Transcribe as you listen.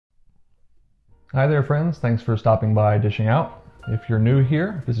Hi there, friends. Thanks for stopping by Dishing Out. If you're new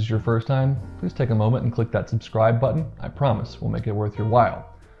here, if this is your first time, please take a moment and click that subscribe button. I promise we'll make it worth your while.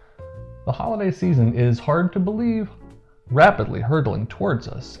 The holiday season is hard to believe rapidly hurtling towards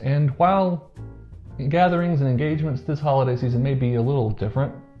us, and while gatherings and engagements this holiday season may be a little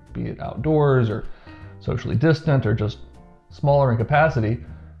different, be it outdoors or socially distant or just smaller in capacity,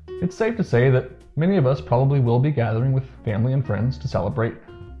 it's safe to say that many of us probably will be gathering with family and friends to celebrate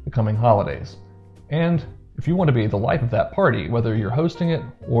the coming holidays. And if you want to be the life of that party, whether you're hosting it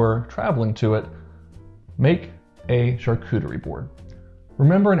or traveling to it, make a charcuterie board.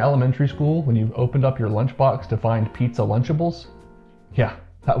 Remember in elementary school when you opened up your lunchbox to find pizza Lunchables? Yeah,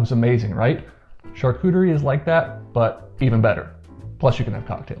 that was amazing, right? Charcuterie is like that, but even better. Plus you can have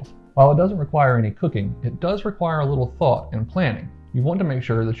cocktails. While it doesn't require any cooking, it does require a little thought and planning. You want to make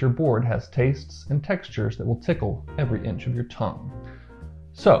sure that your board has tastes and textures that will tickle every inch of your tongue.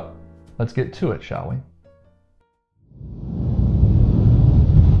 So, let's get to it, shall we?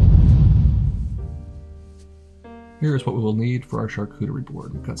 Here's what we will need for our charcuterie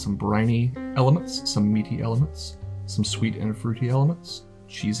board. We've got some briny elements, some meaty elements, some sweet and fruity elements,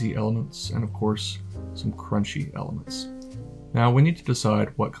 cheesy elements, and of course, some crunchy elements. Now we need to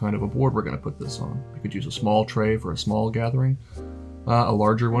decide what kind of a board we're going to put this on. We could use a small tray for a small gathering, a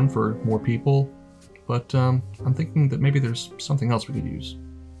larger one for more people, but I'm thinking that maybe there's something else we could use.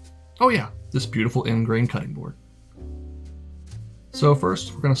 Oh yeah, this beautiful end-grain cutting board. So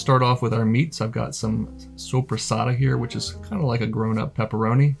first, we're going to start off with our meats. I've got some soppressata here, which is kind of like a grown-up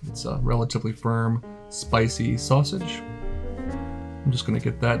pepperoni. It's a relatively firm, spicy sausage. I'm just going to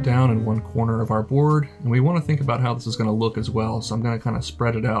get that down in one corner of our board, and we want to think about how this is going to look as well, so I'm going to kind of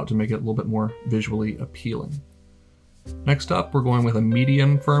spread it out to make it a little bit more visually appealing. Next up, we're going with a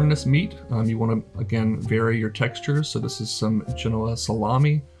medium firmness meat. You want to, again, vary your textures, so this is some Genoa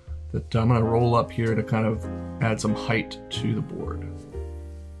salami that I'm going to roll up here to kind of add some height to the board.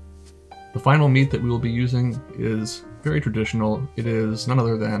 The final meat that we will be using is very traditional. It is none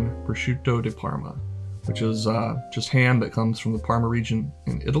other than prosciutto di Parma, which is just ham that comes from the Parma region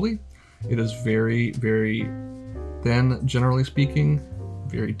in Italy. It is very, very thin, generally speaking,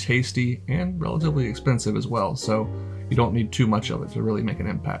 very tasty, and relatively expensive as well, so you don't need too much of it to really make an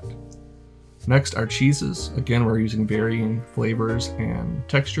impact. Next, our cheeses. Again, we're using varying flavors and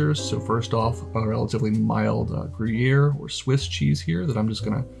textures. So first off, a relatively mild Gruyere or Swiss cheese here that I'm just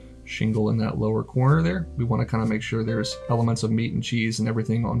going to shingle in that lower corner there. We want to kind of make sure there's elements of meat and cheese and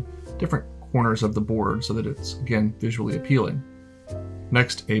everything on different corners of the board so that it's, again, visually appealing.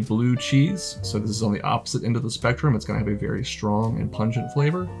 Next, a blue cheese. So this is on the opposite end of the spectrum. It's going to have a very strong and pungent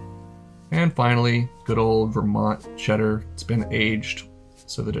flavor. And finally, good old Vermont cheddar. It's been aged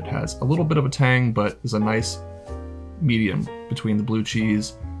so that it has a little bit of a tang, but is a nice medium between the blue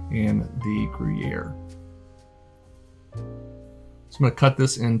cheese and the Gruyere. So I'm going to cut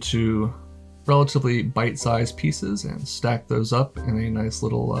this into relatively bite-sized pieces and stack those up in a nice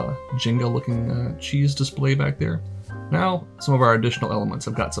little Jenga-looking cheese display back there. Now, some of our additional elements.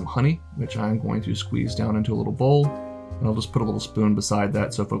 I've got some honey, which I'm going to squeeze down into a little bowl, and I'll just put a little spoon beside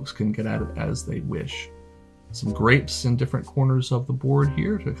that so folks can get at it as they wish. Some grapes in different corners of the board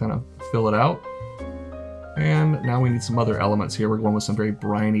here to kind of fill it out. And now we need some other elements here. We're going with some very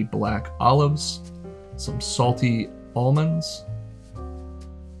briny black olives, some salty almonds,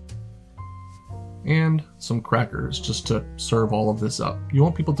 and some crackers just to serve all of this up. You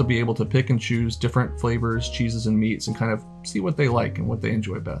want people to be able to pick and choose different flavors, cheeses, and meats and kind of see what they like and what they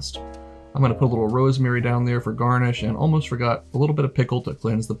enjoy best. I'm going to put a little rosemary down there for garnish and almost forgot a little bit of pickle to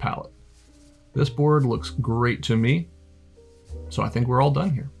cleanse the palate. This board looks great to me, so I think we're all done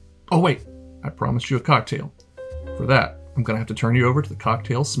here. Oh wait, I promised you a cocktail. For that, I'm going to have to turn you over to the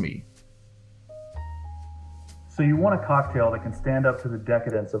cocktail SME. So you want a cocktail that can stand up to the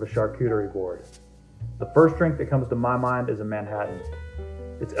decadence of a charcuterie board. The first drink that comes to my mind is a Manhattan.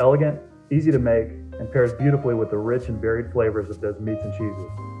 It's elegant, easy to make, and pairs beautifully with the rich and varied flavors of those meats and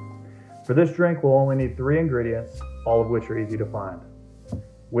cheeses. For this drink, we'll only need 3 ingredients, all of which are easy to find: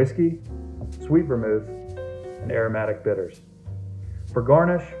 whiskey, sweet vermouth, and aromatic bitters. For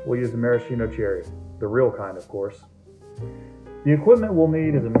garnish, we'll use a maraschino cherry, the real kind, of course. The equipment we'll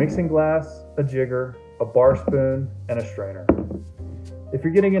need is a mixing glass, a jigger, a bar spoon, and a strainer. If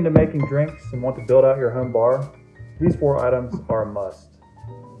you're getting into making drinks and want to build out your home bar, these 4 items are a must.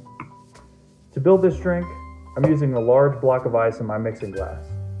 To build this drink, I'm using a large block of ice in my mixing glass.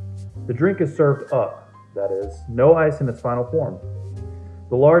 The drink is served up, that is, no ice in its final form.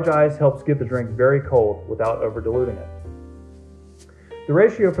 The large ice helps get the drink very cold without over diluting it. The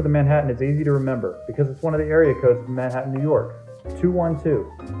ratio for the Manhattan is easy to remember because it's one of the area codes of Manhattan, New York, 212.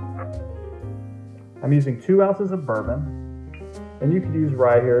 I'm using 2 ounces of bourbon, and you could use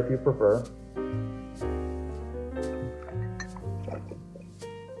rye here if you prefer.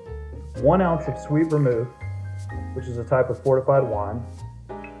 1 ounce of sweet vermouth, which is a type of fortified wine.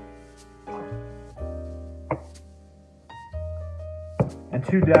 And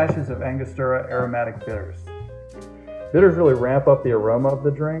 2 dashes of Angostura aromatic bitters. Bitters really ramp up the aroma of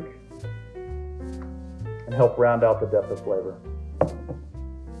the drink and help round out the depth of flavor.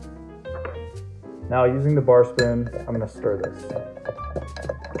 Now, using the bar spoon, I'm going to stir this.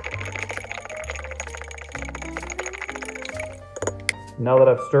 Now that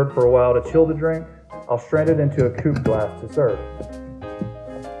I've stirred for a while to chill the drink, I'll strain it into a coupe glass to serve.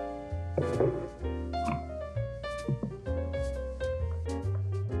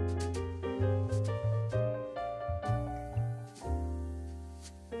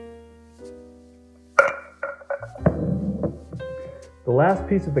 The last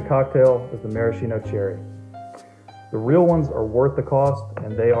piece of the cocktail is the maraschino cherry. The real ones are worth the cost,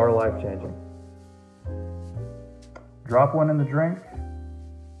 and they are life-changing. Drop one in the drink,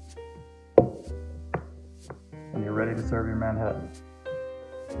 and you're ready to serve your Manhattan.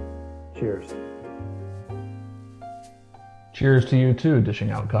 Cheers. Cheers to you too,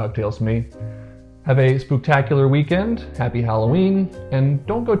 dishing out cocktails to me. Have a spooktacular weekend, happy Halloween, and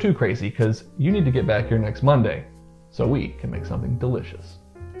don't go too crazy because you need to get back here next Monday so we can make something delicious.